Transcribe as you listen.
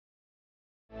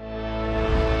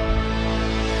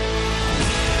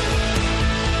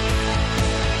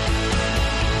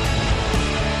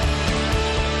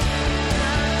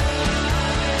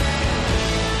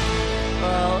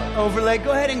Overlake.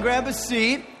 Go ahead and grab a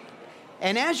seat.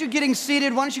 And as you're getting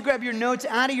seated, why don't you grab your notes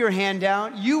out of your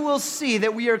handout? You will see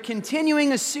that we are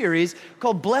continuing a series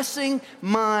called Blessing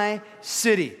My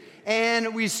City.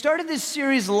 And we started this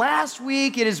series last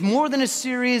week. It is more than a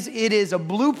series. It is a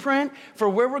blueprint for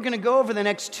where we're going to go over the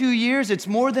next 2 years. It's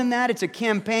more than that. It's a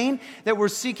campaign that we're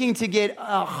seeking to get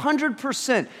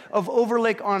 100% of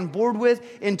Overlake on board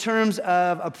with in terms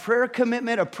of a prayer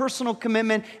commitment, a personal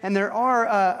commitment, and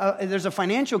there's a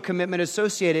financial commitment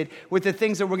associated with the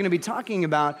things that we're going to be talking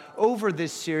about over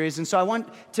this series. And so I want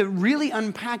to really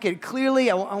unpack it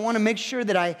clearly. I want to make sure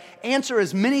that I answer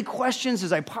as many questions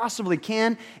as I possibly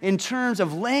can in terms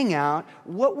of laying out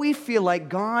what we feel like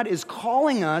God is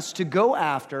calling us to go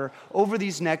after over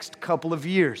these next couple of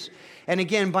years. And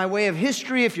again, by way of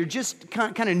history, if you're just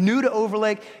kind of new to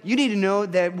Overlake, you need to know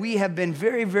that we have been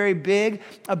very, very big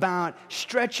about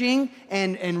stretching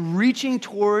and reaching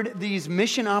toward these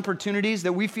mission opportunities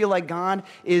that we feel like God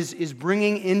is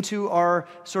bringing into our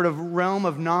sort of realm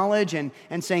of knowledge and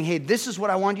saying, hey, this is what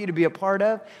I want you to be a part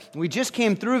of. We just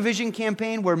came through a vision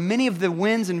campaign where many of the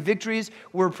wins and victories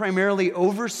were primarily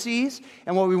overseas.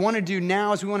 And what we want to do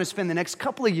now is we want to spend the next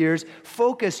couple of years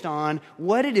focused on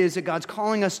what it is that God's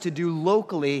calling us to do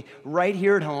locally, right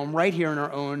here at home, right here in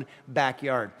our own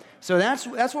backyard. So that's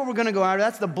what we're going to go after.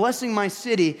 That's the Blessing My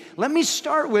City. Let me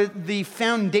start with the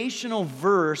foundational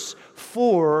verse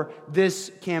for this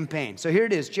campaign. So here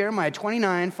it is, Jeremiah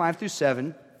 29, 5 through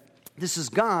 7. This is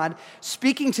God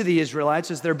speaking to the Israelites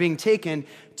as they're being taken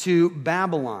to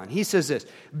Babylon. He says this,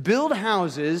 build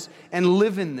houses and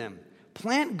live in them.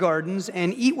 Plant gardens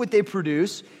and eat what they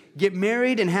produce. Get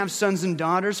married and have sons and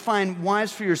daughters. Find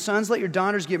wives for your sons. Let your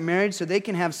daughters get married so they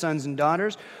can have sons and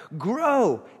daughters.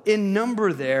 Grow in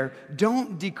number there.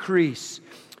 Don't decrease.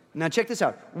 Now check this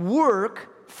out.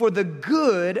 Work for the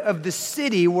good of the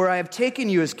city where I have taken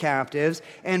you as captives,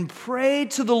 and pray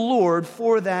to the Lord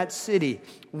for that city.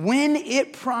 When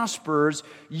it prospers,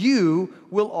 you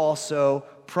will also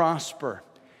prosper.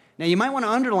 Now, you might want to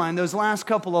underline those last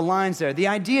couple of lines there. The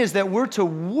idea is that we're to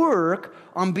work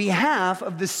on behalf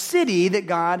of the city that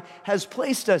God has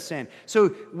placed us in. So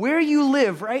where you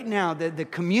live right now, the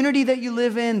community that you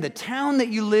live in, the town that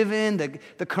you live in,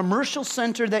 the commercial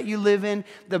center that you live in,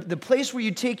 the place where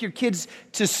you take your kids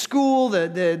to school,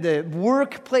 the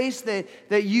workplace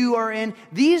that you are in,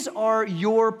 these are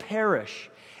your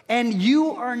parish. And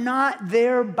you are not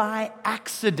there by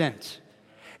accident.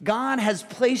 God has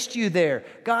placed you there.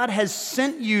 God has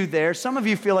sent you there. Some of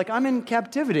you feel like I'm in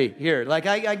captivity here. Like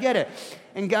I get it.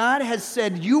 And God has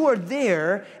said you are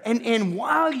there. And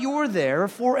while you're there,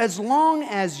 for as long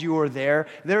as you're there,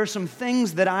 there are some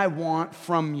things that I want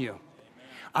from you.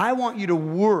 I want you to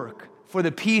work for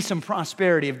the peace and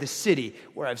prosperity of the city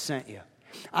where I've sent you.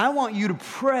 I want you to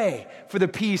pray for the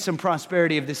peace and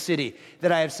prosperity of the city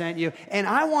that I have sent you. And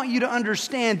I want you to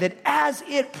understand that as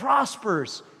it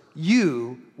prospers,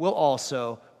 you will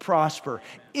also prosper.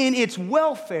 In its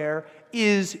welfare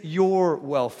is your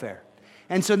welfare.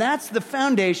 And so that's the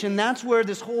foundation. That's where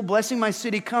this whole Blessing My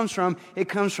City comes from. It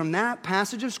comes from that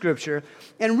passage of Scripture.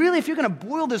 And really, if you're going to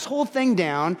boil this whole thing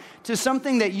down to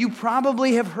something that you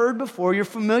probably have heard before, you're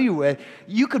familiar with,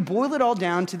 you could boil it all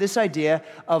down to this idea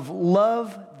of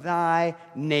love thy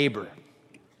neighbor.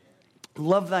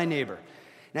 Love thy neighbor.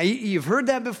 Now, you've heard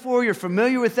that before. You're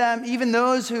familiar with that. Even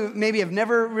those who maybe have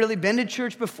never really been to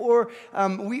church before,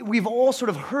 we've all sort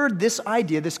of heard this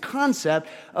idea, this concept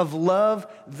of love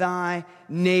thy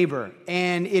neighbor.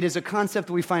 And it is a concept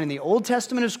that we find in the Old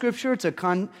Testament of Scripture. It's a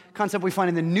concept we find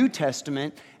in the New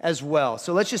Testament as well.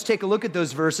 So let's just take a look at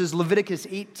those verses. Leviticus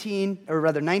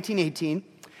 19:18.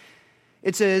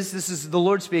 It says, this is the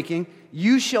Lord speaking,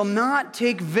 you shall not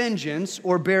take vengeance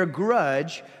or bear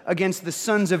grudge against the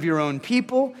sons of your own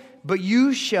people, but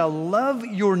you shall love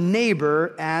your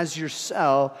neighbor as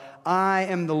yourself. I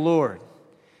am the Lord.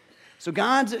 So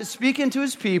God's speaking to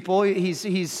his people.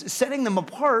 He's setting them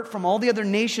apart from all the other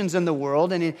nations in the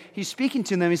world, and he's speaking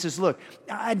to them. He says, look,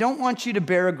 I don't want you to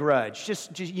bear a grudge.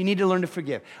 Just you need to learn to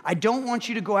forgive. I don't want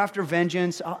you to go after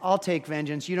vengeance. I'll take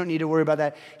vengeance. You don't need to worry about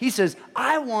that. He says,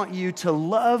 I want you to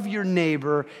love your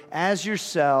neighbor as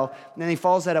yourself. And then he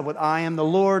follows that up with, I am the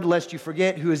Lord, lest you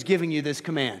forget who is giving you this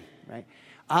command, right?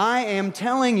 I am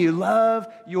telling you, love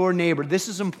your neighbor. This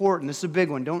is important. This is a big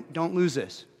one. Don't lose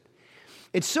this.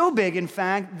 It's so big, in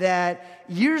fact, that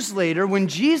years later, when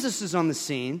Jesus is on the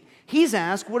scene, he's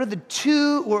asked, what are the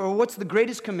two, or what's the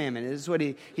greatest commandment? This is what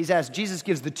he's asked. Jesus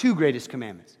gives the two greatest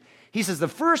commandments. He says the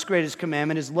first greatest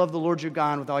commandment is love the Lord your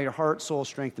God with all your heart, soul,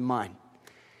 strength, and mind.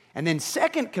 And then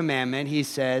second commandment, he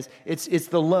says, it's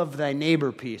the love thy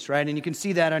neighbor piece, right? And you can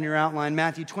see that on your outline,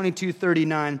 Matthew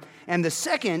 22:39. And the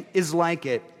second is like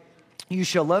it. You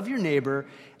shall love your neighbor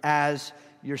as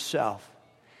yourself.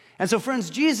 And so, friends,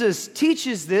 Jesus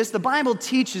teaches this. The Bible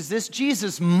teaches this.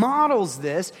 Jesus models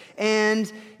this.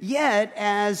 And yet,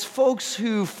 as folks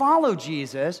who follow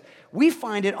Jesus, we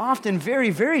find it often very,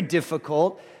 very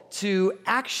difficult to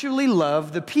actually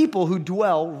love the people who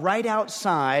dwell right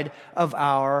outside of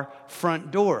our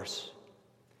front doors.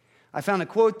 I found a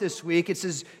quote this week. It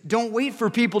says, "Don't wait for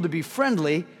people to be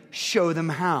friendly, show them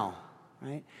how,"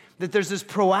 right? That there's this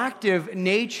proactive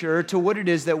nature to what it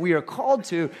is that we are called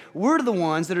to. We're the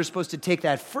ones that are supposed to take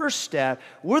that first step.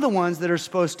 We're the ones that are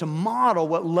supposed to model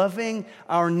what loving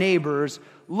our neighbors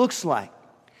looks like.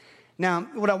 Now,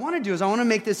 what I want to do is I want to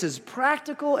make this as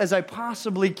practical as I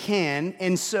possibly can.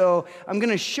 And so I'm going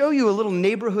to show you a little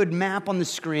neighborhood map on the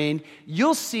screen.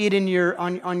 You'll see it in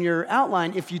on your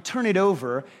outline if you turn it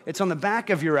over. It's on the back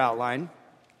of your outline.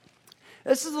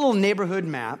 This is a little neighborhood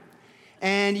map.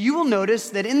 And you will notice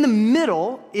that in the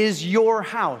middle is your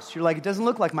house. You're like, it doesn't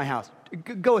look like my house.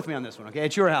 Go with me on this one, okay?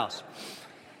 It's your house.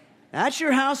 That's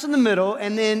your house in the middle,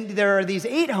 and then there are these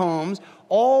 8 homes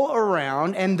all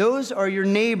around, and those are your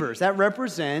neighbors. That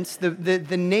represents the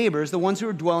neighbors, the ones who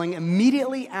are dwelling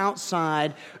immediately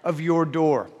outside of your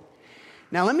door.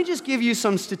 Now, let me just give you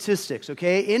some statistics,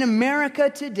 okay? In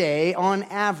America today, on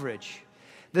average,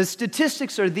 the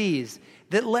statistics are these,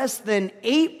 that less than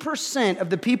 8% of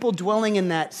the people dwelling in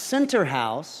that center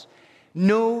house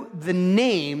know the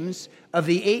names of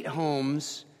the 8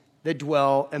 homes that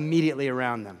dwell immediately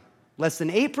around them. Less than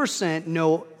 8%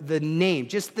 know the name,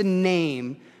 just the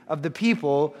name of the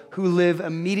people who live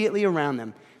immediately around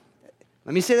them.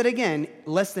 Let me say that again.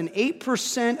 Less than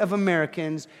 8% of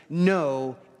Americans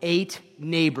know 8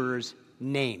 neighbors'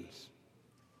 names.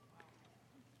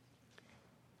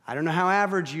 I don't know how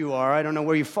average you are. I don't know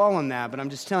where you fall on that, but I'm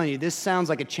just telling you, this sounds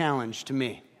like a challenge to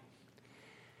me.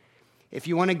 If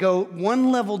you want to go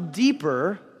one level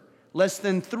deeper, less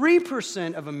than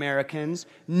 3% of Americans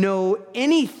know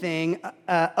anything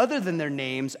other than their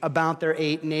names about their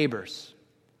 8 neighbors.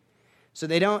 So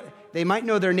they might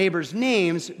know their neighbors'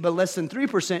 names, but less than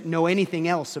 3% know anything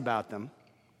else about them.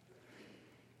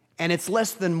 And it's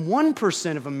less than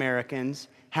 1% of Americans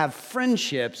have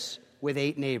friendships with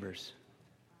 8 neighbors.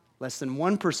 Less than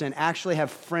 1% actually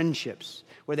have friendships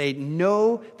where they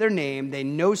know their name, they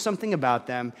know something about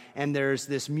them, and there's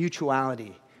this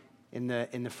mutuality in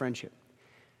the friendship.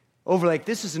 Overlake,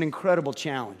 this is an incredible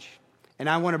challenge. And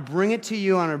I want to bring it to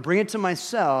you, I want to bring it to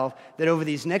myself, that over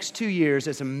these next 2 years,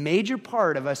 as a major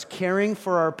part of us caring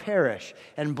for our parish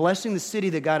and blessing the city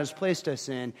that God has placed us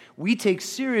in, we take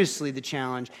seriously the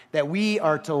challenge that we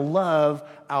are to love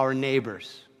our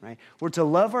neighbors. Right? We're to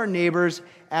love our neighbors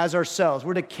as ourselves.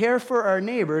 We're to care for our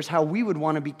neighbors how we would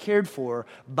want to be cared for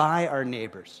by our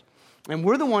neighbors. And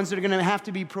we're the ones that are going to have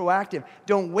to be proactive.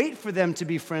 Don't wait for them to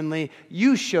be friendly.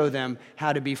 You show them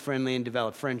how to be friendly and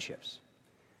develop friendships.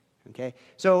 Okay?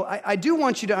 So I do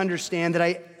want you to understand that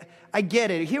I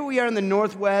get it. Here we are in the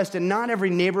Northwest, and not every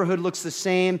neighborhood looks the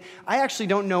same. I actually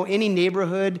don't know any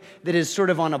neighborhood that is sort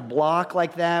of on a block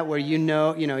like that, where you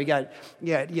got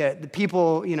the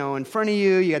people, in front of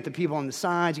you, you got the people on the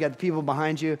sides, you got the people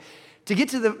behind you. To get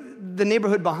to the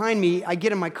neighborhood behind me, I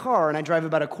get in my car and I drive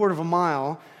about a quarter of a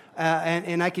mile,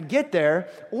 and I could get there,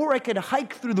 or I could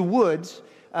hike through the woods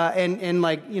and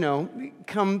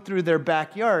come through their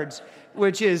backyards,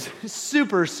 which is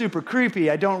super, super creepy.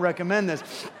 I don't recommend this.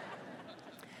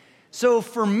 So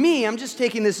for me, I'm just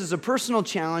taking this as a personal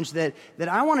challenge that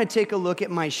I want to take a look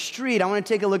at my street. I want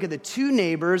to take a look at the 2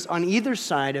 neighbors on either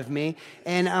side of me,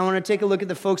 and I want to take a look at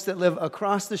the folks that live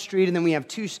across the street, and then we have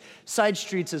 2 side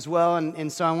streets as well, and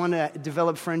so I want to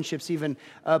develop friendships even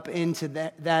up into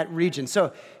that region.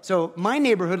 So my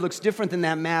neighborhood looks different than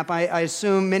that map. I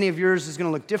assume many of yours is going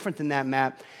to look different than that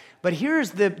map, but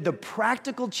here's the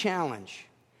practical challenge.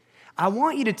 I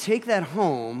want you to take that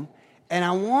home, and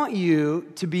I want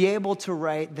you to be able to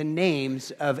write the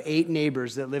names of 8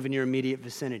 neighbors that live in your immediate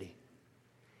vicinity.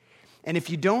 And if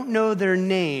you don't know their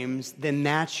names, then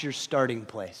that's your starting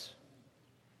place.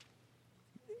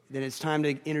 Then it's time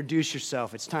to introduce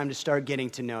yourself. It's time to start getting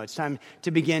to know. It's time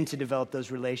to begin to develop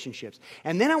those relationships.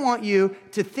 And then I want you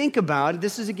to think about,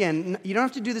 this is again, you don't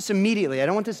have to do this immediately. I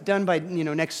don't want this done by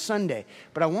next Sunday.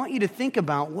 But I want you to think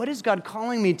about, what is God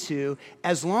calling me to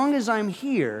as long as I'm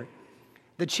here?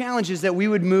 The challenge is that we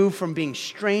would move from being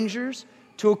strangers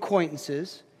to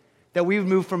acquaintances, that we would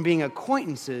move from being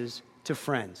acquaintances to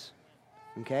friends.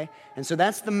 Okay? And so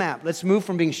that's the map. Let's move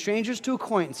from being strangers to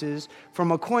acquaintances,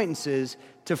 from acquaintances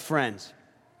to friends.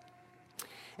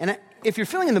 And if you're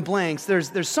filling in the blanks,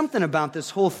 there's something about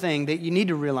this whole thing that you need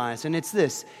to realize, and it's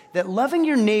this, that loving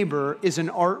your neighbor is an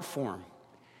art form.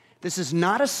 This is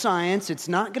not a science. It's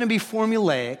not going to be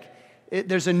formulaic.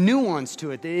 There's a nuance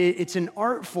to it. It's an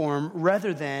art form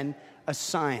rather than a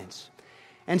science.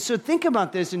 And so think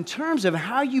about this in terms of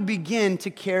how you begin to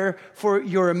care for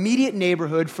your immediate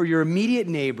neighborhood, for your immediate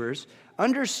neighbors.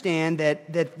 Understand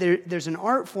that there's an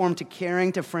art form to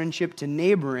caring, to friendship, to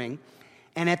neighboring.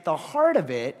 And at the heart of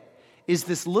it is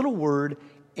this little word,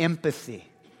 empathy.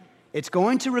 It's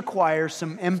going to require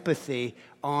some empathy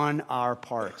on our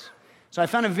parts. So we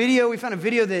found a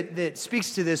video that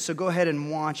speaks to this, so go ahead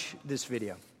and watch this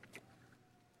video.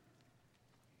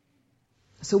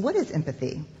 So what is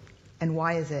empathy, and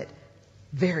why is it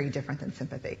very different than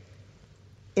sympathy?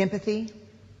 Empathy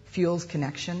fuels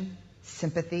connection.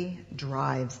 Sympathy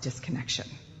drives disconnection.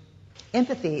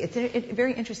 Empathy, it's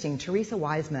very interesting. Teresa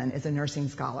Wiseman is a nursing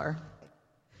scholar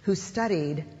who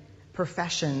studied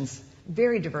professions,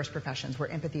 very diverse professions where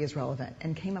empathy is relevant,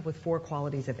 and came up with 4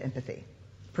 qualities of empathy.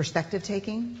 Perspective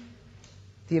taking,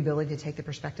 the ability to take the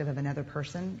perspective of another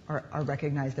person or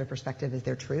recognize their perspective as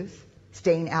their truth.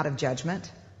 Staying out of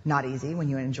judgment, not easy when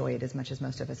you enjoy it as much as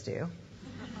most of us do.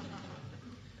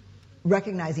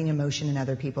 Recognizing emotion in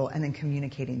other people and then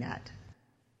communicating that.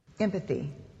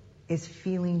 Empathy is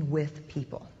feeling with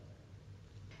people.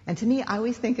 And to me, I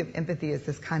always think of empathy as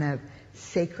this kind of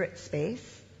sacred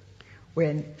space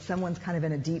when someone's kind of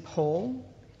in a deep hole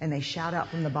and they shout out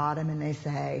from the bottom and they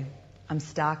say, I'm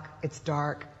stuck, it's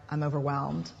dark, I'm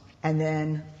overwhelmed. And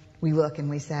then we look and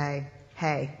we say,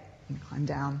 hey, you can climb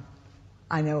down.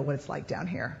 I know what it's like down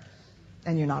here,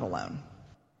 and you're not alone.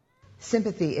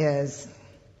 Sympathy is,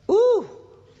 ooh,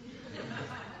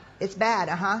 it's bad,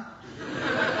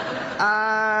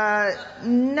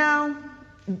 no.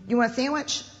 You want a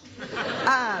sandwich?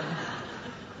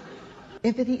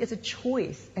 Empathy is a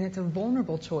choice, and it's a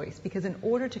vulnerable choice, because in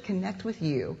order to connect with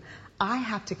you, I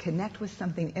have to connect with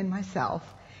something in myself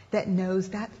that knows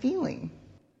that feeling.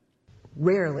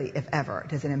 Rarely, if ever,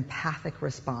 does an empathic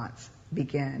response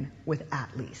begin with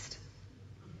at least.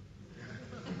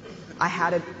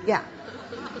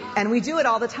 And we do it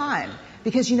all the time.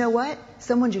 Because you know what?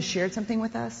 Someone just shared something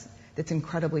with us that's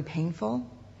incredibly painful,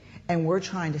 and we're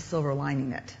trying to silver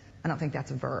lining it. I don't think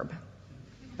that's a verb,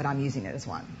 but I'm using it as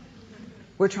one.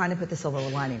 We're trying to put the silver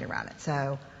lining around it.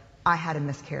 So, I had a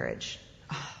miscarriage.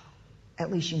 Oh,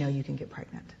 at least you know you can get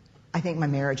pregnant. I think my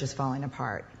marriage is falling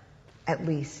apart. At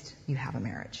least you have a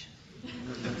marriage.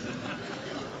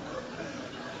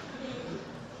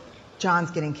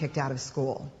 John's getting kicked out of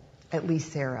school. At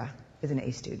least Sarah is an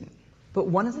A student. But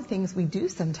one of the things we do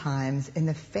sometimes in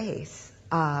the face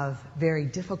of very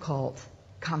difficult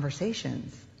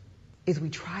conversations is we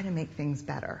try to make things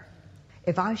better.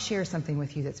 If I share something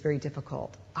with you that's very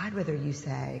difficult, I'd rather you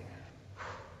say,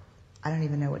 I don't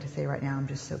even know what to say right now, I'm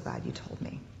just so glad you told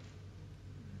me.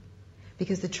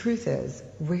 Because the truth is,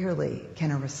 rarely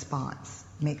can a response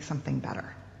make something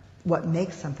better. What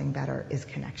makes something better is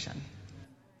connection.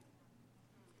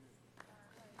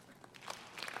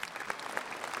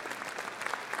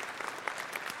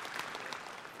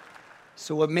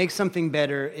 So what makes something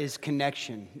better is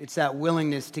connection. It's that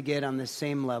willingness to get on the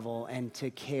same level and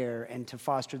to care and to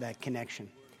foster that connection.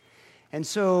 And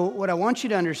so what I want you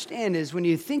to understand is when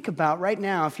you think about right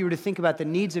now, if you were to think about the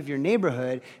needs of your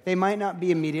neighborhood, they might not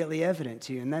be immediately evident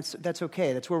to you, and that's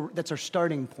okay. That's our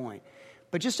starting point.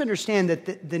 But just understand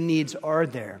that the needs are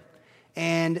there,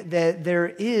 and that there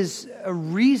is a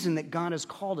reason that God has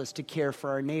called us to care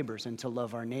for our neighbors and to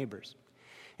love our neighbors.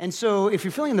 And so if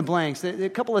you're filling in the blanks, there are a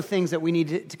couple of things that we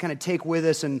need to kind of take with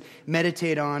us and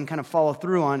meditate on, kind of follow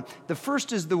through on. The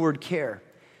first is the word care,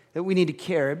 that we need to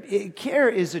care. Care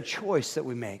is a choice that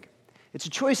we make. It's a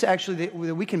choice actually that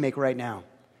we can make right now.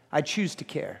 I choose to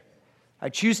care. I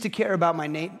choose to care about my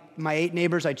 8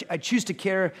 neighbors. I choose to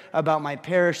care about my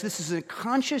parish. This is a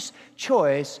conscious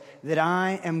choice that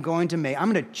I am going to make.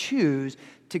 I'm going to choose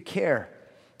to care.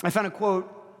 I found a quote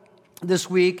this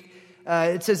week.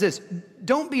 It says this: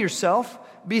 don't be yourself,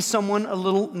 be someone a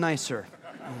little nicer.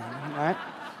 All right?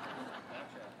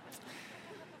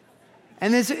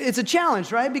 And it's a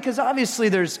challenge, right? Because obviously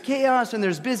there's chaos and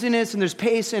there's busyness and there's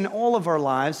pace in all of our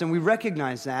lives, and we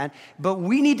recognize that. But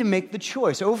we need to make the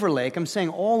choice. Overlake, I'm saying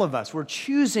all of us, we're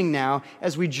choosing now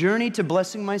as we journey to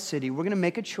blessing my city, we're going to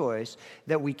make a choice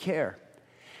that we care.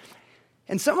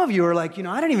 And some of you are like,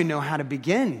 I don't even know how to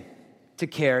begin to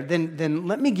care. Then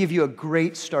let me give you a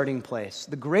great starting place.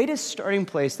 The greatest starting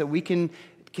place that we can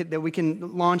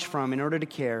launch from in order to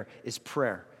care is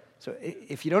prayer. So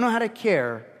if you don't know how to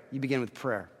care, you begin with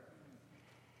prayer.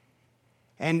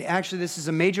 And actually, this is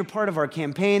a major part of our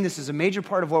campaign. This is a major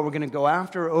part of what we're going to go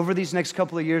after over these next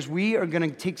couple of years. We are going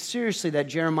to take seriously that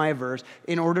Jeremiah verse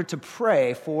in order to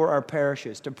pray for our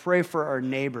parishes, to pray for our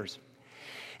neighbors.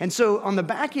 And so on the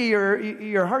back of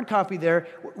your hard copy there,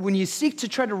 when you seek to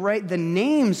try to write the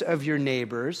names of your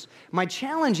neighbors, my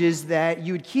challenge is that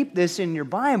you would keep this in your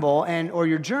Bible or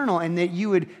your journal, and that you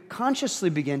would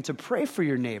consciously begin to pray for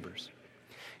your neighbors.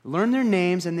 Learn their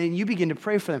names, and then you begin to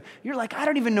pray for them. You're like, I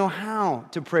don't even know how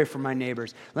to pray for my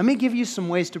neighbors. Let me give you some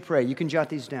ways to pray. You can jot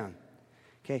these down.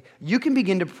 Okay? You can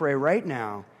begin to pray right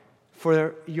now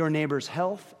for your neighbor's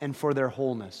health and for their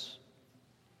wholeness.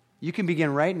 You can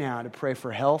begin right now to pray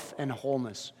for health and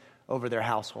wholeness over their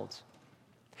households.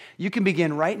 You can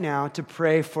begin right now to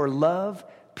pray for love,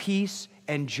 peace,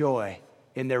 and joy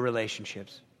in their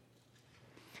relationships.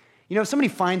 You know, if somebody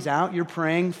finds out you're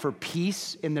praying for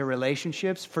peace in their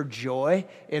relationships, for joy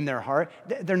in their heart,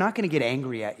 they're not going to get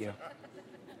angry at you.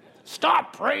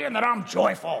 Stop praying that I'm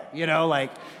joyful. You know,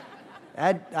 like,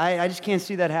 I just can't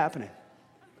see that happening.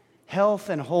 Health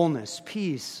and wholeness,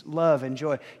 peace, love, and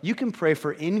joy. You can pray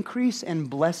for increase and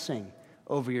blessing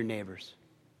over your neighbors.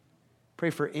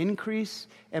 Pray for increase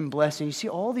and blessing. You see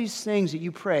all these things that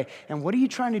you pray, and what are you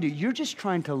trying to do? You're just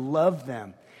trying to love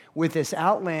them with this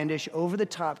outlandish,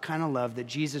 over-the-top kind of love that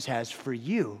Jesus has for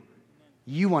you.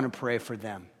 You want to pray for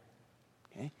them.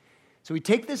 Okay? So we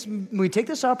take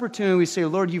this opportunity, we say,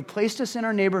 Lord, you've placed us in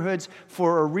our neighborhoods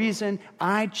for a reason.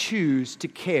 I choose to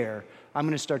care. I'm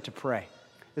going to start to pray.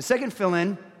 The second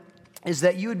fill-in is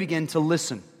that you would begin to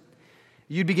listen.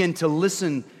 You'd begin to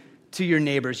listen to your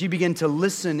neighbors. You begin to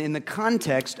listen in the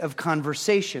context of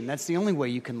conversation. That's the only way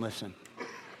you can listen,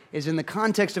 is in the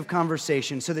context of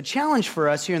conversation. So the challenge for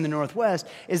us here in the Northwest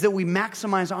is that we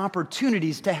maximize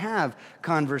opportunities to have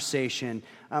conversation.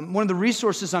 One of the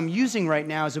resources I'm using right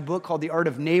now is a book called The Art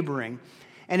of Neighboring,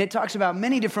 and it talks about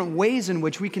many different ways in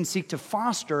which we can seek to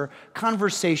foster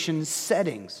conversation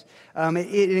settings.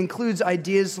 It includes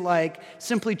ideas like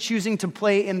simply choosing to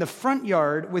play in the front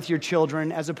yard with your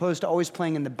children as opposed to always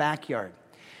playing in the backyard.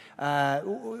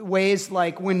 Ways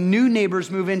like when new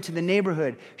neighbors move into the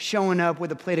neighborhood, showing up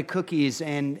with a plate of cookies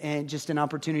and just an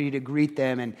opportunity to greet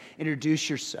them and introduce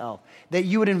yourself. That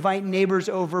you would invite neighbors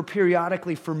over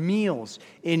periodically for meals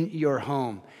in your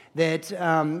home. That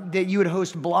you would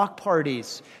host block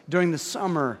parties during the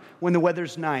summer when the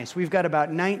weather's nice. We've got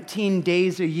about 19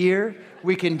 days a year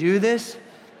we can do this.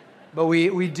 But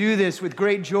we do this with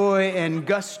great joy and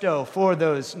gusto for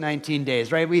those 19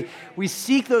 days, right? We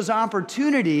seek those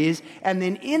opportunities, and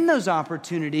then in those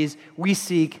opportunities, we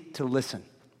seek to listen.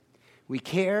 We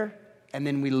care, and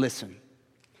then we listen.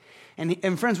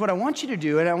 And friends, what I want you to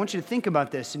do, and I want you to think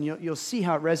about this, and you'll see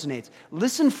how it resonates.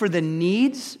 Listen for the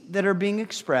needs that are being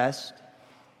expressed,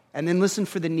 and then listen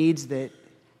for the needs that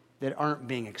aren't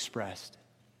being expressed,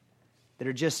 that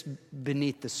are just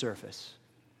beneath the surface.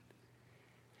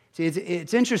 See,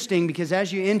 it's interesting because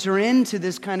as you enter into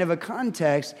this kind of a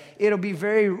context, it'll be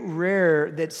very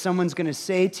rare that someone's going to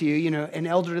say to you, you know, an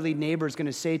elderly neighbor is going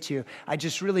to say to you, I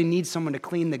just really need someone to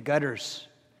clean the gutters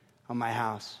on my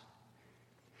house.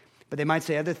 But they might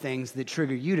say other things that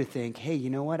trigger you to think, hey, you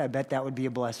know what? I bet that would be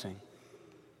a blessing.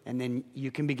 And then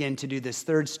you can begin to do this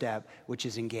third step, which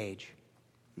is engage.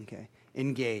 Okay?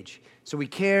 Engage. So we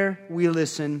care, we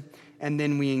listen, and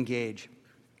then we engage.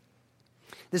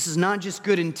 This is not just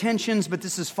good intentions, but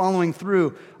this is following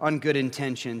through on good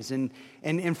intentions. And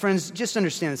friends, just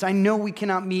understand this. I know we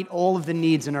cannot meet all of the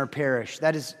needs in our parish.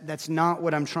 That's not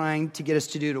what I'm trying to get us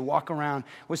to do, to walk around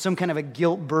with some kind of a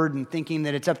guilt burden, thinking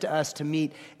that it's up to us to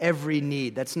meet every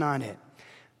need. That's not it.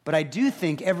 But I do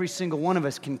think every single one of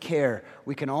us can care.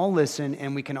 We can all listen,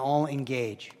 and we can all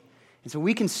engage. And so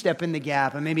we can step in the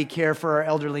gap and maybe care for our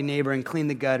elderly neighbor and clean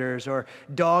the gutters, or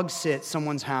dog sit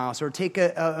someone's house, or take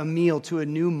a meal to a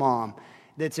new mom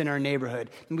that's in our neighborhood.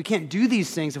 And we can't do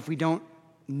these things if we don't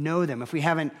know them, if we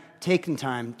haven't taken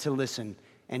time to listen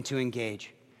and to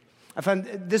engage. I found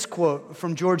this quote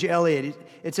from George Eliot.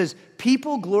 It says,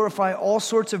 people glorify all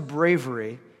sorts of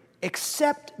bravery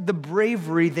except the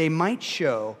bravery they might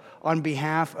show on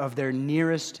behalf of their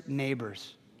nearest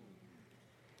neighbors.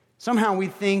 Somehow we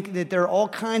think that there are all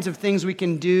kinds of things we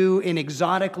can do in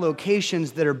exotic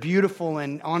locations that are beautiful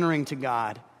and honoring to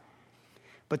God.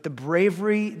 But the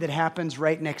bravery that happens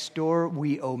right next door,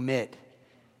 we omit,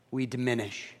 we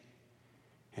diminish.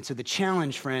 And so the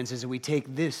challenge, friends, is that we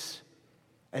take this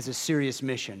as a serious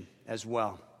mission as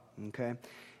well, okay?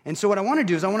 And so what I want to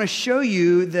do is I want to show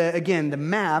you, the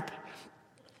map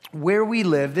where we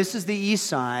live. This is the east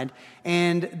side,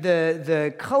 and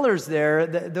the colors there,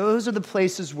 those are the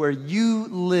places where you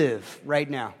live right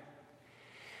now.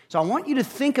 So I want you to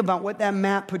think about what that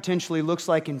map potentially looks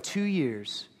like in 2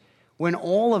 years when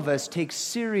all of us take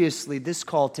seriously this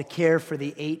call to care for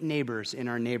the 8 neighbors in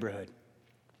our neighborhood.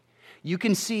 You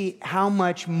can see how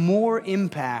much more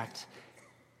impact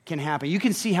can happen. You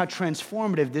can see how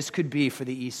transformative this could be for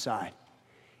the East Side.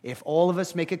 If all of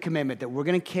us make a commitment that we're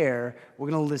going to care, we're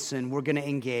going to listen, we're going to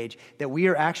engage, that we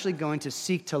are actually going to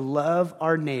seek to love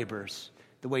our neighbors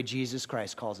the way Jesus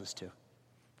Christ calls us to.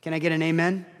 Can I get an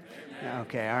amen?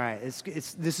 Okay, all right.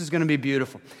 This is going to be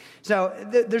beautiful. So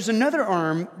there's another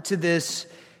arm to this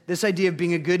idea of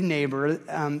being a good neighbor.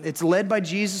 It's led by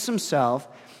Jesus himself.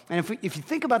 And if you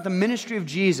think about the ministry of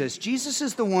Jesus, Jesus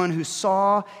is the one who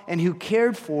saw and who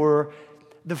cared for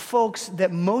the folks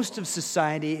that most of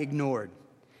society ignored.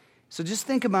 So just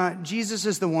think about Jesus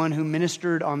as the one who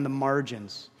ministered on the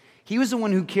margins. He was the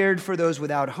one who cared for those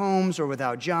without homes or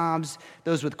without jobs,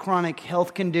 those with chronic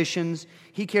health conditions.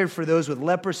 He cared for those with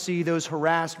leprosy, those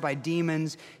harassed by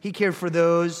demons. He cared for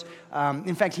those.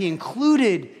 In fact, he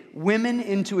included women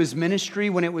into his ministry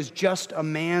when it was just a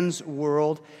man's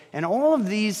world. And all of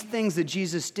these things that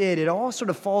Jesus did, it all sort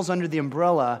of falls under the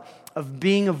umbrella of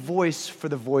being a voice for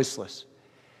the voiceless.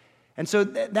 And so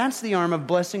that's the arm of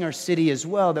blessing our city as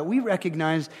well, that we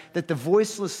recognize that the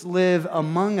voiceless live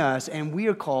among us, and we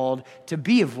are called to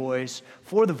be a voice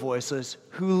for the voiceless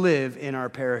who live in our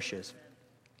parishes.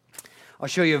 I'll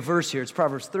show you a verse here. It's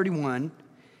Proverbs 31,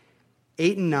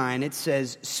 8 and 9. It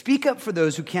says, "Speak up for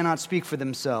those who cannot speak for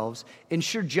themselves.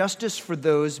 Ensure justice for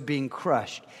those being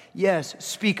crushed. Yes,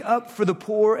 speak up for the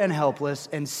poor and helpless,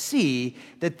 and see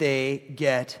that they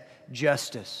get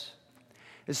justice."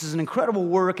 This is an incredible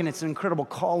work, and it's an incredible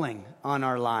calling on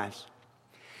our lives.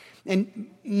 And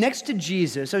next to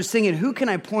Jesus, I was thinking, who can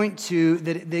I point to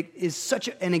that is such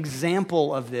an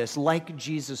example of this, like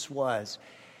Jesus was?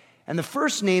 And the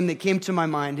first name that came to my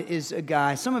mind is a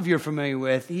guy some of you are familiar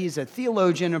with. He's a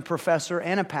theologian, a professor,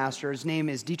 and a pastor. His name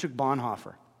is Dietrich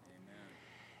Bonhoeffer.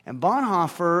 And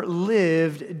Bonhoeffer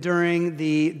lived during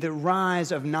the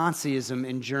rise of Nazism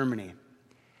in Germany.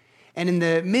 And in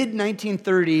the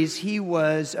mid-1930s, he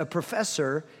was a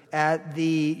professor at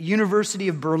the University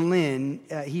of Berlin.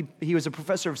 He was a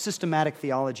professor of systematic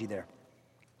theology there.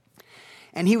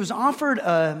 And he was offered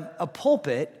a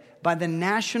pulpit by the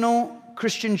National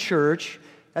Christian Church.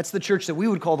 That's the church that we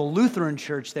would call the Lutheran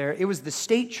Church there. It was the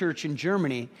state church in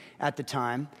Germany at the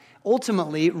time,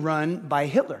 ultimately run by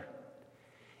Hitler.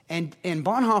 And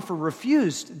Bonhoeffer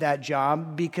refused that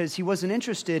job because he wasn't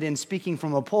interested in speaking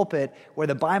from a pulpit where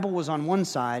the Bible was on one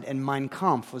side and Mein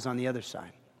Kampf was on the other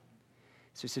side.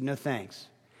 So he said, no thanks.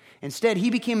 Instead, he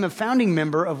became a founding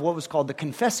member of what was called the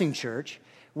Confessing Church,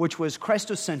 which was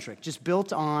Christocentric, just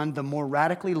built on the more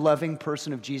radically loving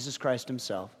person of Jesus Christ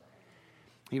himself.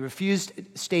 He refused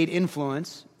state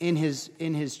influence in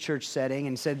his church setting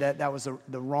and said that was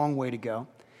the wrong way to go.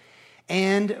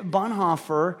 And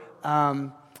Bonhoeffer,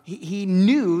 he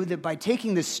knew that by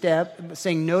taking this step,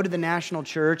 saying no to the national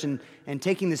church and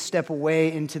taking this step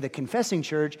away into the confessing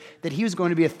church, that he was going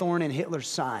to be a thorn in Hitler's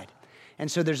side.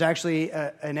 And so there's actually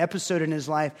an episode in his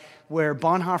life where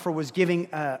Bonhoeffer was giving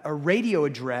a radio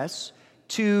address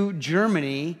to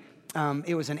Germany.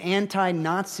 It was an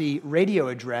anti-Nazi radio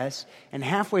address, and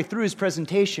halfway through his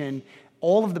presentation,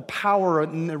 all of the power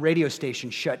in the radio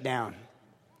station shut down.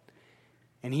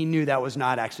 And he knew that was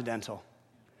not accidental,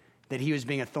 that he was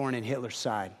being a thorn in Hitler's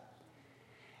side.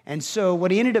 And so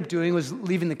what he ended up doing was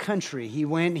leaving the country.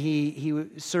 He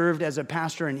served as a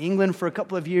pastor in England for a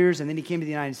couple of years, and then he came to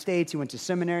the United States. He went to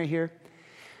seminary here.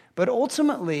 But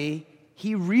ultimately,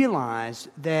 he realized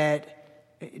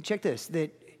that, check this,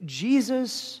 that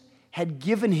Jesus had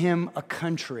given him a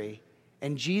country,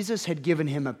 and Jesus had given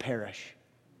him a parish,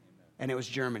 and it was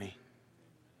Germany.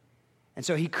 And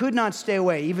so he could not stay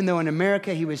away. Even though in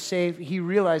America he was safe, he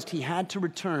realized he had to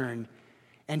return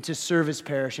and to serve his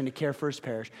parish and to care for his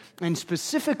parish. And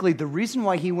specifically, the reason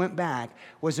why he went back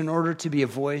was in order to be a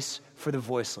voice for the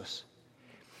voiceless.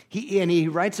 He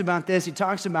writes about this. He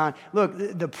talks about, look,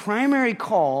 the primary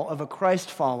call of a Christ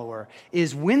follower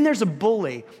is when there's a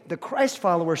bully, the Christ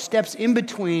follower steps in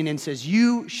between and says,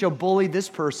 you shall bully this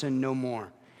person no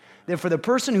more. That for the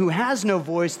person who has no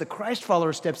voice, the Christ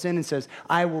follower steps in and says,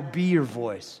 I will be your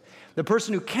voice. The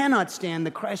person who cannot stand,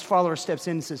 the Christ follower steps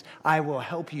in and says, I will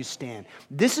help you stand.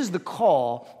 This is the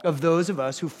call of those of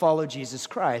us who follow Jesus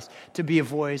Christ, to be a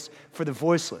voice for the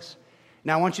voiceless.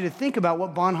 Now, I want you to think about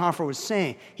what Bonhoeffer was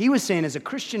saying. He was saying, as a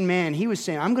Christian man, he was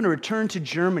saying, I'm going to return to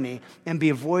Germany and be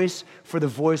a voice for the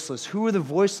voiceless. Who were the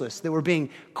voiceless that were being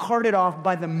carted off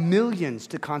by the millions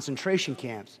to concentration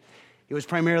camps? It was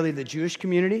primarily the Jewish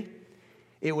community.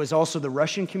 It was also the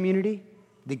Russian community,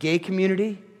 the gay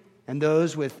community, and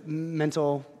those with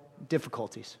mental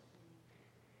difficulties.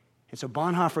 And so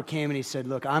Bonhoeffer came and he said,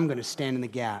 look, I'm going to stand in the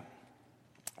gap,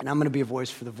 and I'm going to be a voice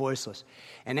for the voiceless.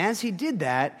 And as he did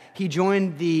that, he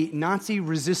joined the Nazi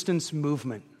resistance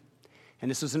movement.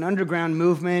 And this was an underground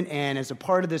movement, and as a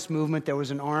part of this movement, there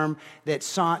was an arm that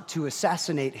sought to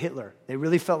assassinate Hitler. They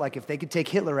really felt like if they could take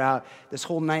Hitler out, this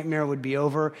whole nightmare would be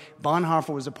over.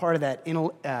 Bonhoeffer was a part of that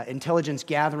intelligence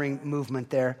gathering movement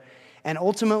there. And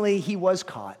ultimately, he was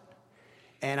caught.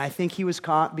 And I think he was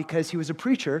caught because he was a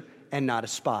preacher and not a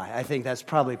spy. I think that's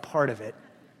probably part of it.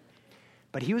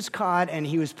 But he was caught, and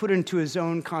he was put into his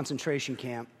own concentration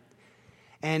camp.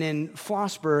 And in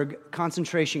Flossburg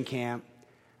concentration camp,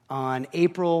 on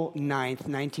April 9th,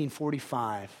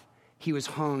 1945, he was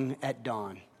hung at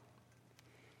dawn.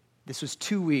 This was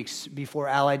 2 weeks before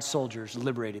Allied soldiers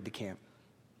liberated the camp,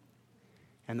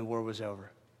 and the war was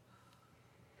over.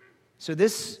 So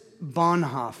this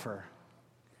Bonhoeffer,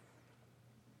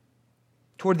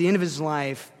 toward the end of his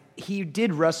life, he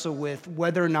did wrestle with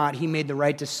whether or not he made the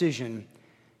right decision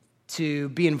to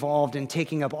be involved in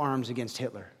taking up arms against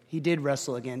Hitler. He did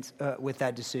wrestle with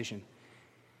that decision.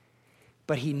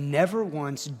 But he never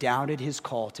once doubted his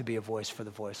call to be a voice for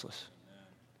the voiceless.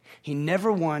 He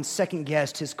never once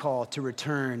second-guessed his call to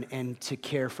return and to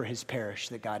care for his parish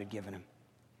that God had given him.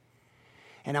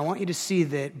 And I want you to see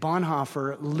that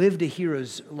Bonhoeffer lived a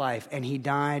hero's life, and he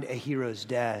died a hero's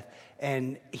death.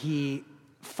 And he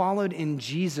followed in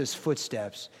Jesus'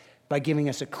 footsteps by giving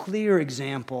us a clear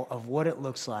example of what it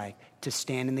looks like to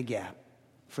stand in the gap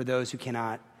for those who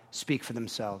cannot speak for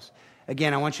themselves.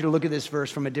 Again, I want you to look at this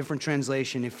verse from a different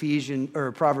translation,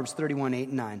 Proverbs 31, 8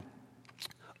 and 9.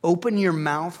 Open your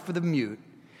mouth for the mute,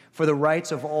 for the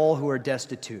rights of all who are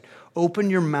destitute. Open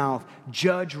your mouth,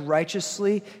 judge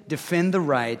righteously, defend the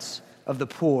rights of the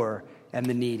poor and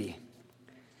the needy.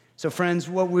 So friends,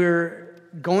 what we're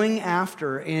going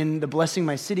after in the Blessing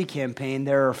My City campaign,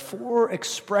 there are 4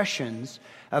 expressions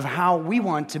of how we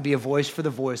want to be a voice for the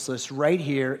voiceless right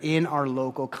here in our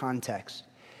local context.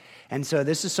 And so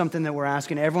this is something that we're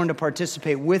asking everyone to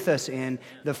participate with us in.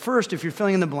 The first, if you're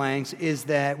filling in the blanks, is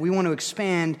that we want to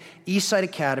expand Eastside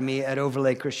Academy at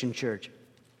Overlake Christian Church.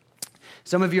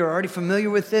 Some of you are already familiar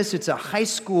with this. It's a high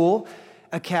school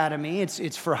academy.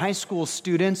 It's for high school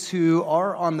students who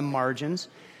are on the margins,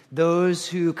 those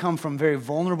who come from very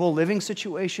vulnerable living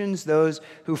situations, those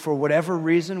who, for whatever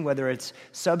reason, whether it's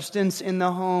substance in the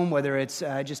home, whether it's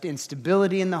just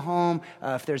instability in the home,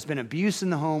 if there's been abuse in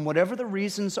the home, whatever the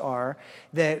reasons are,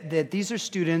 that these are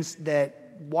students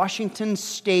that Washington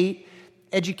State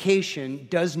education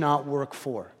does not work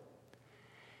for.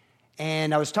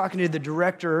 And I was talking to the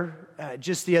director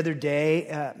just the other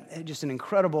day, just an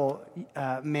incredible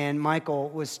man, Michael,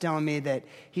 was telling me that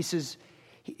he says,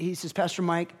 Pastor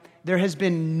Mike, there has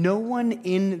been no one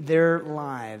in their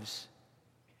lives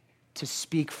to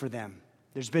speak for them.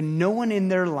 There's been no one in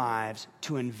their lives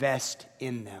to invest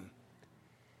in them.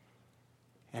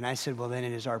 And I said, well, then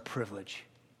it is our privilege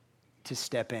to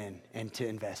step in and to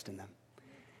invest in them.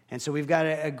 And so we've got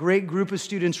a great group of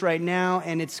students right now,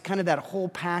 and it's kind of that whole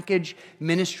package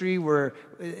ministry where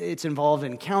it's involved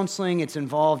in counseling, it's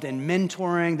involved in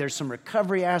mentoring, there's some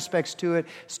recovery aspects to it.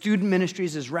 Student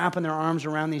Ministries is wrapping their arms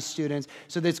around these students.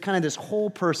 So there's kind of this whole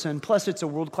person, plus it's a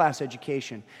world-class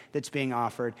education that's being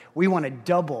offered. We want to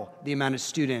double the amount of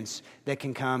students that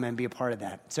can come and be a part of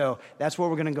that. So that's what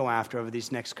we're going to go after over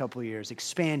these next couple of years,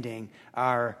 expanding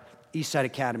our Eastside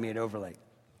Academy at Overlake.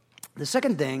 The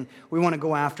second thing we want to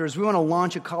go after is we want to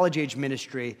launch a college-age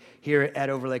ministry here at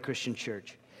Overlake Christian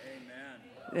Church.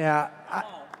 Amen. Yeah,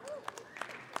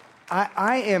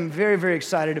 I am very, very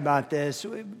excited about this.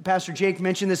 Pastor Jake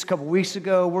mentioned this a couple weeks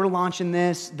ago. We're launching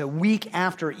this the week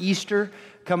after Easter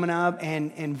coming up,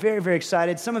 and very, very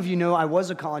excited. Some of you know I was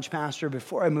a college pastor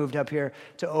before I moved up here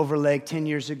to Overlake 10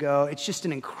 years ago. It's just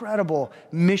an incredible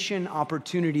mission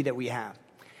opportunity that we have.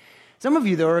 Some of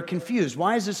you, though, are confused.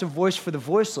 Why is this a voice for the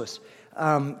voiceless?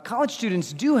 College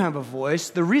students do have a voice.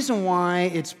 The reason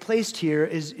why it's placed here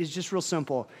is just real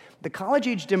simple. The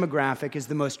college-age demographic is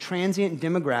the most transient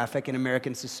demographic in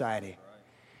American society.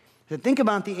 So think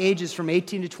about the ages from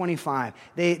 18 to 25.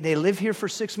 They live here for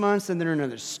 6 months, then they're in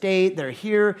another state. They're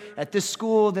here at this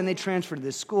school, then they transfer to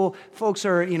this school. Folks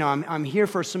are, I'm here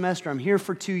for a semester. I'm here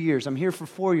for 2 years. I'm here for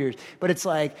 4 years. But it's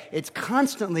like it's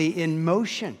constantly in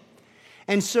motion.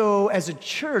 And so as a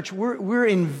church, we're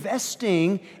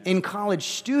investing in college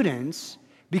students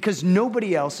because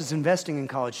nobody else is investing in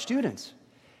college students.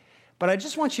 But I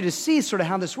just want you to see sort of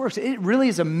how this works. It really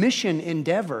is a mission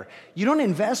endeavor. You don't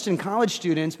invest in college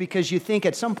students because you think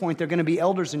at some point they're going to be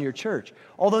elders in your church.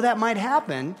 Although that might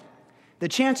happen, The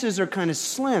chances are kind of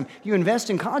slim. You invest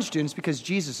in college students because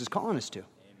Jesus is calling us to. Amen.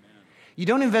 You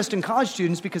don't invest in college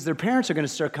students because their parents are going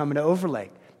to start coming to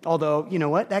Overlake. Although, you know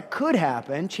what? That could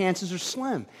happen. Chances are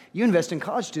slim. You invest in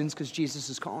college students because Jesus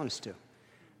is calling us to.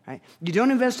 Right? You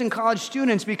don't invest in college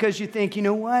students because you think, you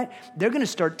know what? They're going to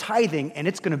start tithing and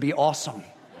it's going to be awesome.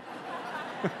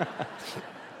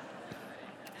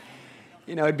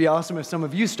 You know, it'd be awesome if some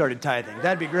of you started tithing.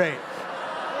 That'd be great.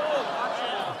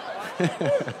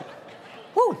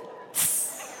 Woo!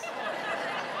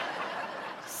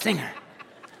 Singer.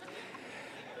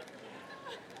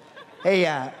 Hey,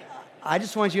 I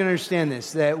just want you to understand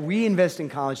this, that we invest in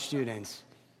college students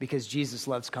because Jesus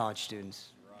loves college students.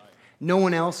 No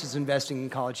one else is investing in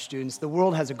college students. The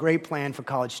world has a great plan for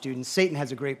college students. Satan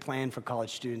has a great plan for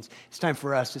college students. It's time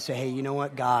for us to say, hey, you know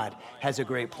what? God has a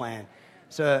great plan.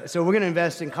 So we're going to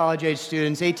invest in college-age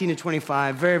students, 18 to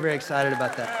 25. Very, very excited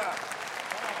about that.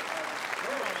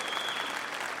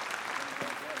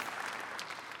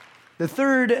 The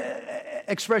third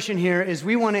expression here is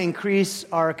we want to increase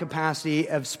our capacity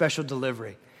of special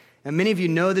delivery. And many of you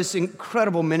know this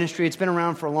incredible ministry. It's been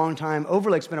around for a long time.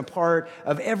 Overlake's been a part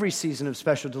of every season of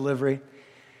special delivery.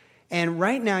 And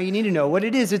right now, you need to know what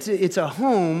it is. It's a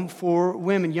home for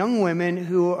women, young women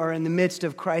who are in the midst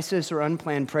of crisis or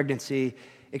unplanned pregnancy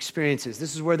experiences.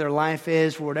 This is where their life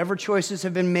is, for whatever choices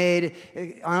have been made.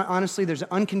 Honestly, there's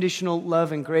unconditional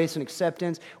love and grace and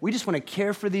acceptance. We just want to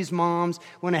care for these moms.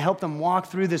 We want to help them walk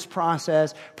through this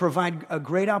process, provide a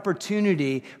great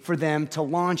opportunity for them to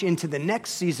launch into the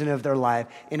next season of their life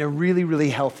in a really, really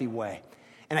healthy way.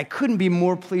 And I couldn't be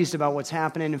more pleased about what's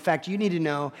happening. In fact, you need to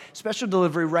know, special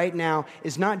delivery right now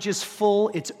is not just full,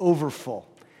 it's overfull.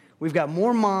 We've got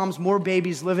more moms, more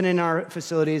babies living in our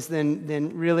facilities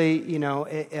than really,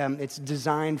 it's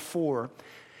designed for.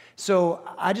 So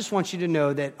I just want you to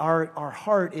know that our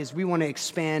heart is we want to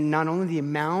expand not only the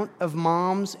amount of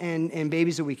moms and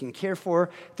babies that we can care for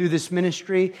through this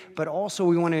ministry, but also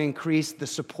we want to increase the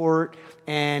support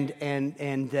and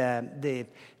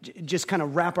just kind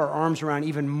of wrap our arms around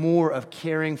even more of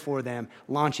caring for them,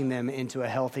 launching them into a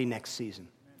healthy next season.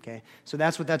 Okay, so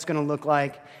that's what that's going to look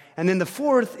like. And then the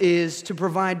fourth is to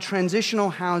provide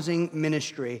transitional housing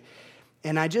ministry.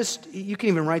 And you can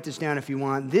even write this down if you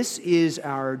want. This is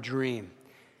our dream.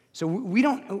 So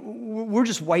we're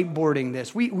just whiteboarding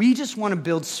this. We just want to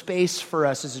build space for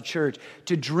us as a church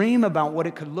to dream about what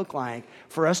it could look like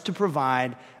for us to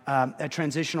provide a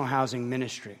transitional housing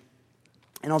ministry.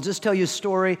 And I'll just tell you a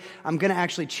story. I'm going to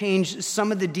actually change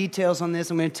some of the details on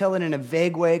this. I'm going to tell it in a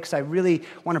vague way because I really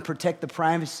want to protect the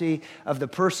privacy of the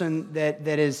person that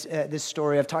is this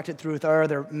story. I've talked it through with our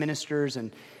other ministers.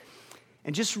 And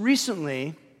just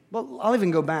recently, well, I'll even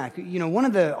go back. One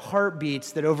of the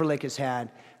heartbeats that Overlake has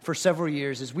had for several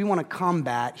years is we want to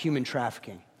combat human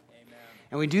trafficking. Amen.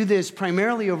 And we do this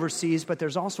primarily overseas, but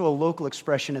there's also a local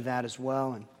expression of that as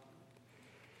well. And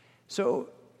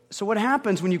So what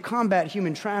happens when you combat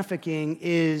human trafficking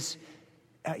is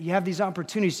you have these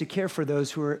opportunities to care for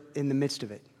those who are in the midst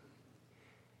of it.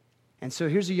 And so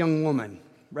here's a young woman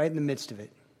right in the midst of it.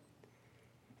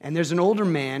 And there's an older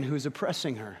man who's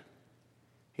oppressing her.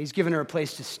 He's given her a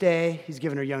place to stay. He's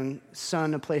given her young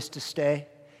son a place to stay.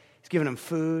 He's given them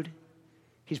food.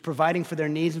 He's providing for their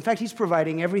needs. In fact, he's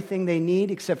providing everything they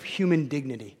need except human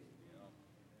dignity.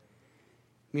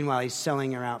 Meanwhile, he's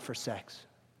selling her out for sex.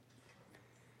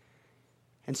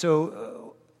 And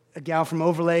so a gal from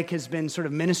Overlake has been sort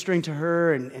of ministering to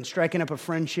her and striking up a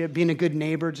friendship, being a good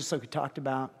neighbor, just like we talked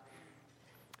about.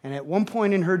 And at one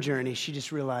point in her journey, she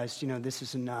just realized, this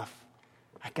is enough.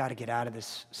 I got to get out of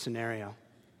this scenario.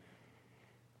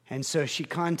 And so she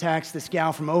contacts this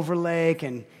gal from Overlake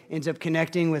and ends up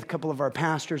connecting with a couple of our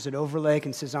pastors at Overlake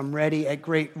and says, I'm ready. At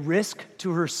great risk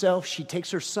to herself, she takes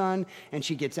her son and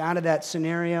she gets out of that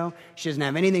scenario. She doesn't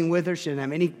have anything with her. She doesn't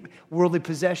have any worldly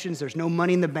possessions. There's no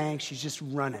money in the bank. She's just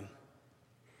running.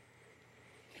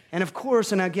 And of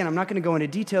course, and again, I'm not going to go into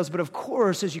details, but of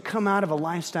course, as you come out of a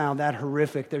lifestyle that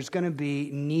horrific, there's going to be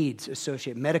needs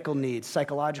associated, medical needs,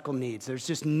 psychological needs. There's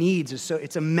just needs.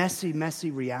 It's a messy,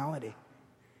 messy reality.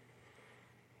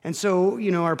 And so,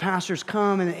 our pastors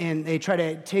come and they try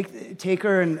to take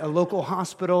her in a local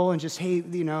hospital and just, hey,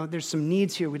 there's some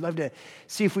needs here. We'd love to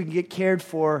see if we can get cared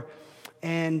for.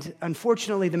 And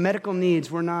unfortunately, the medical needs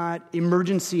were not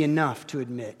emergency enough to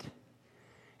admit.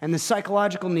 And the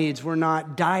psychological needs were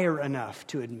not dire enough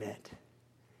to admit.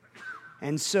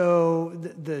 And so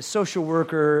the social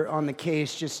worker on the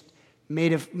case just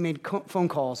made phone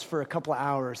calls for a couple of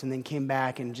hours and then came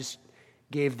back and just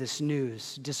gave this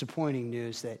news, disappointing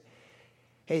news that,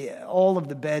 hey, all of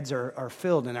the beds are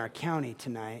filled in our county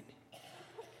tonight.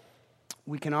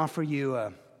 we can offer you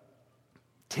a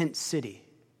tent city.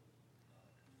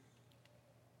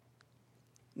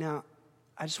 Now,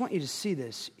 I just want you to see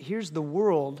this. Here's the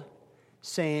world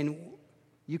saying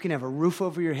you can have a roof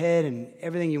over your head and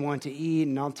everything you want to eat,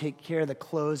 and I'll take care of the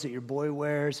clothes that your boy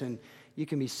wears, and you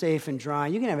can be safe and dry.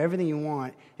 You can have everything you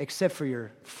want except for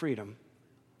your freedom.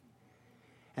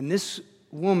 And this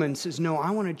woman says, no,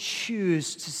 I want to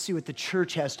choose to see what the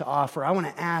church has to offer. I want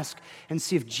to ask and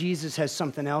see if Jesus has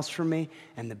something else for me.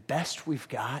 And the best we've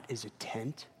got is a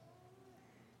tent.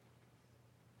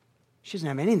 She doesn't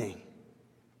have anything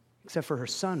except for her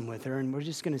son with her, and we're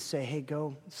just going to say, hey,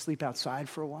 go sleep outside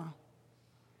for a while.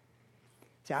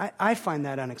 See, I find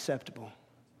that unacceptable.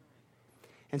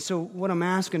 And so what I'm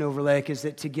asking, Overlake, is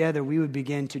that together we would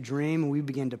begin to dream, and we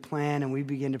begin to plan, and we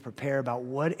begin to prepare about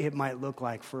what it might look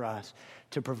like for us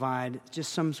to provide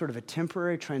just some sort of a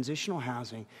temporary transitional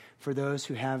housing for those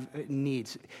who have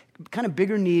needs, kind of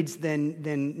bigger needs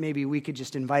than maybe we could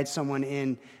just invite someone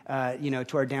in,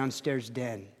 to our downstairs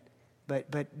den.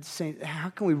 But saying, how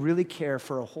can we really care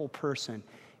for a whole person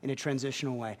in a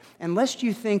transitional way? And lest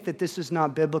you think that this is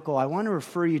not biblical, I want to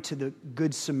refer you to the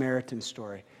Good Samaritan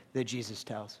story that Jesus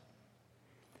tells.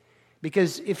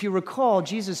 Because if you recall,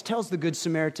 Jesus tells the Good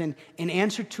Samaritan in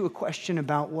answer to a question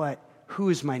about what? Who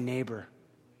is my neighbor?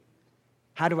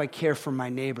 How do I care for my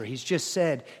neighbor? He's just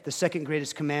said the second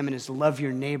greatest commandment is love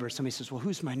your neighbor. Somebody says, well,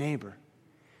 who's my neighbor?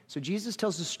 So Jesus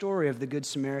tells the story of the Good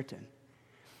Samaritan.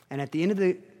 And at the end of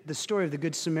the story of the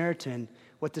Good Samaritan,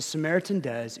 what the Samaritan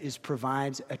does is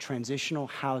provides a transitional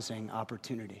housing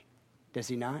opportunity. Does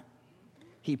he not?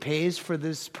 He pays for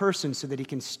this person so that he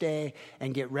can stay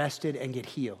and get rested and get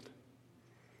healed.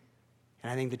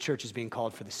 And I think the church is being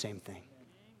called for the same thing.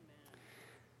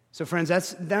 So friends,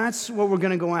 that's what we're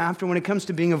going to go after. When it comes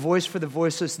to being a voice for the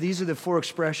voiceless, these are the 4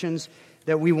 expressions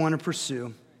that we want to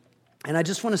pursue. And I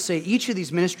just want to say each of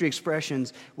these ministry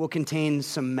expressions will contain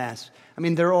some mess. I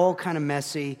mean, they're all kind of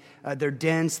messy. They're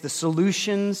dense. The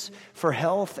solutions for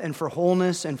health and for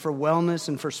wholeness and for wellness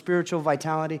and for spiritual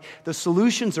vitality, the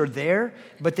solutions are there,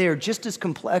 but they are just as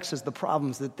complex as the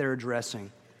problems that they're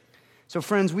addressing. So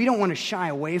friends, we don't want to shy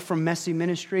away from messy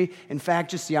ministry. In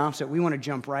fact, just the opposite. We want to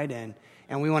jump right in,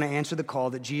 and we want to answer the call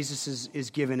that Jesus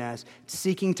is given us,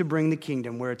 seeking to bring the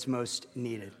kingdom where it's most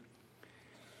needed.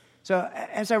 So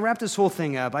as I wrap this whole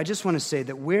thing up, I just want to say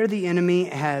that where the enemy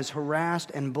has harassed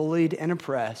and bullied and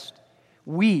oppressed,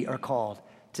 we are called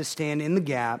to stand in the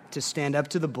gap, to stand up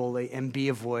to the bully and be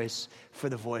a voice for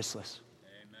the voiceless.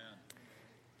 Amen.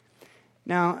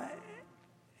 Now,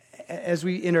 as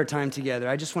we end our time together,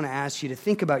 I just want to ask you to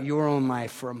think about your own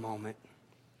life for a moment.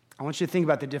 I want you to think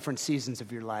about the different seasons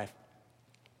of your life.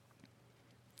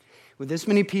 With this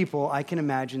many people, I can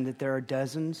imagine that there are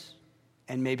dozens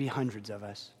and maybe hundreds of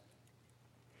us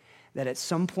that at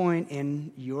some point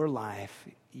in your life,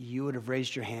 you would have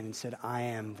raised your hand and said, I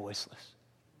am voiceless.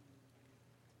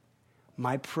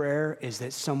 My prayer is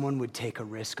that someone would take a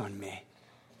risk on me.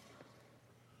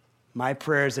 My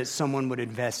prayer is that someone would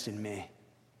invest in me.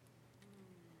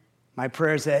 My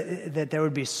prayer is that there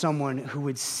would be someone who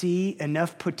would see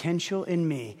enough potential in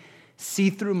me, see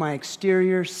through my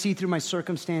exterior, see through my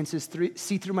circumstances,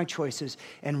 see through my choices,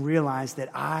 and realize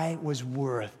that I was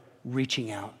worth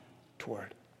reaching out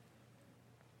toward.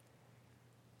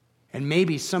 And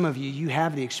maybe some of you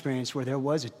have the experience where there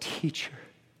was a teacher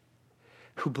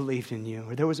who believed in you,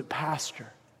 or there was a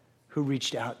pastor who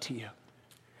reached out to you.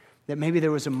 That maybe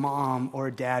there was a mom or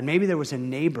a dad, maybe there was a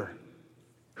neighbor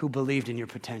who believed in your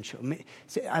potential.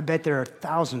 I bet there are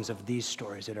thousands of these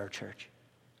stories at our church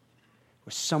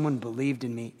where someone believed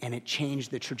in me and it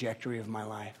changed the trajectory of my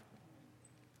life.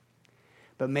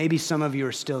 But maybe some of you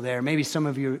are still there. Maybe some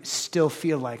of you still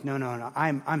feel like, no,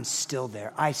 I'm still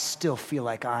there. I still feel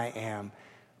like I am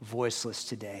voiceless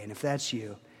today. And if that's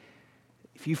you,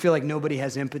 if you feel like nobody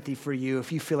has empathy for you,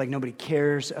 if you feel like nobody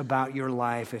cares about your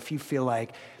life, if you feel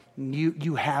like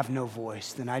you have no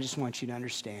voice, then I just want you to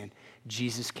understand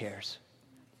Jesus cares.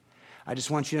 I just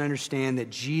want you to understand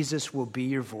that Jesus will be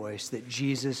your voice, that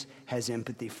Jesus has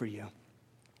empathy for you.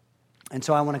 And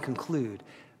so I want to conclude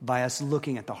by us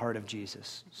looking at the heart of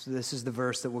Jesus. So this is the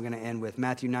verse that we're going to end with,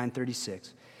 Matthew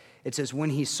 9:36. It says, when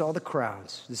he saw the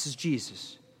crowds, this is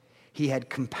Jesus, he had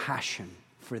compassion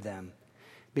for them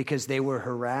because they were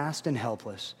harassed and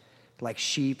helpless like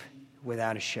sheep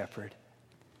without a shepherd.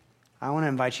 I want to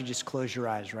invite you to just close your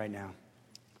eyes right now.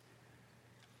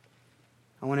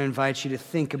 I want to invite you to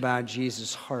think about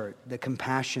Jesus' heart, the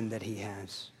compassion that he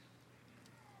has.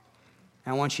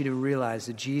 I want you to realize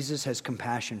that Jesus has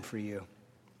compassion for you.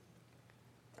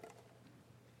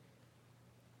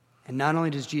 And not only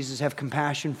does Jesus have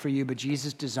compassion for you, but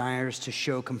Jesus desires to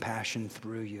show compassion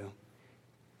through you.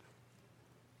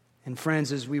 And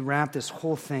friends, as we wrap this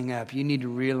whole thing up, you need to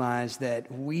realize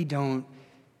that we don't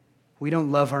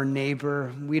love our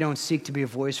neighbor. We don't seek to be a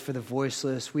voice for the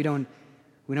voiceless. We don't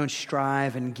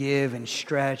strive and give and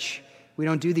stretch. We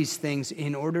don't do these things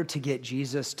in order to get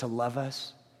Jesus to love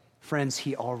us. Friends,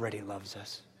 he already loves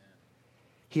us.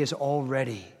 He has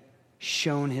already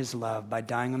shown his love by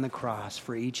dying on the cross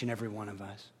for each and every one of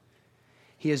us.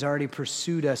 He has already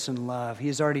pursued us in love. He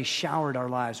has already showered our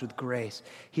lives with grace.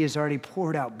 He has already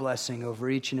poured out blessing over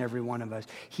each and every one of us.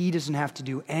 He doesn't have to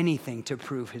do anything to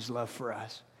prove his love for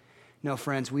us. No,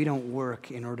 friends, we don't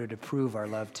work in order to prove our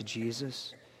love to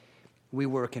Jesus. We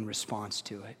work in response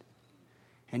to it.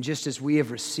 And just as we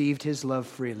have received his love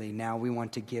freely, now we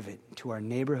want to give it to our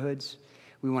neighborhoods.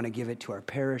 We want to give it to our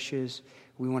parishes.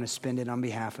 We want to spend it on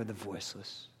behalf of the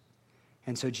voiceless.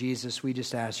 And so, Jesus, we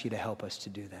just ask you to help us to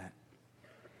do that.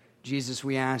 Jesus,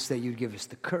 we ask that you'd give us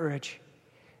the courage.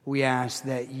 We ask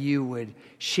that you would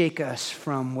shake us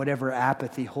from whatever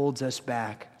apathy holds us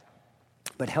back.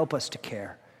 But help us to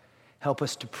care. Help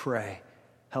us to pray.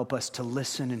 Help us to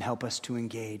listen and help us to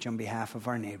engage on behalf of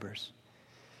our neighbors.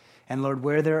 And Lord,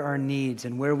 where there are needs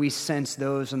and where we sense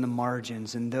those on the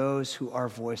margins and those who are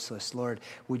voiceless, Lord,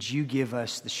 would you give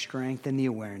us the strength and the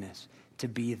awareness to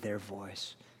be their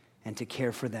voice and to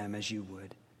care for them as you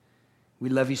would. We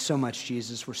love you so much,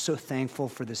 Jesus. We're so thankful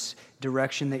for this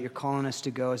direction that you're calling us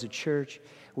to go as a church.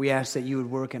 We ask that you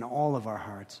would work in all of our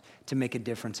hearts to make a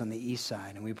difference on the east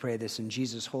side. And we pray this in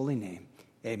Jesus' holy name.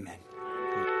 Amen.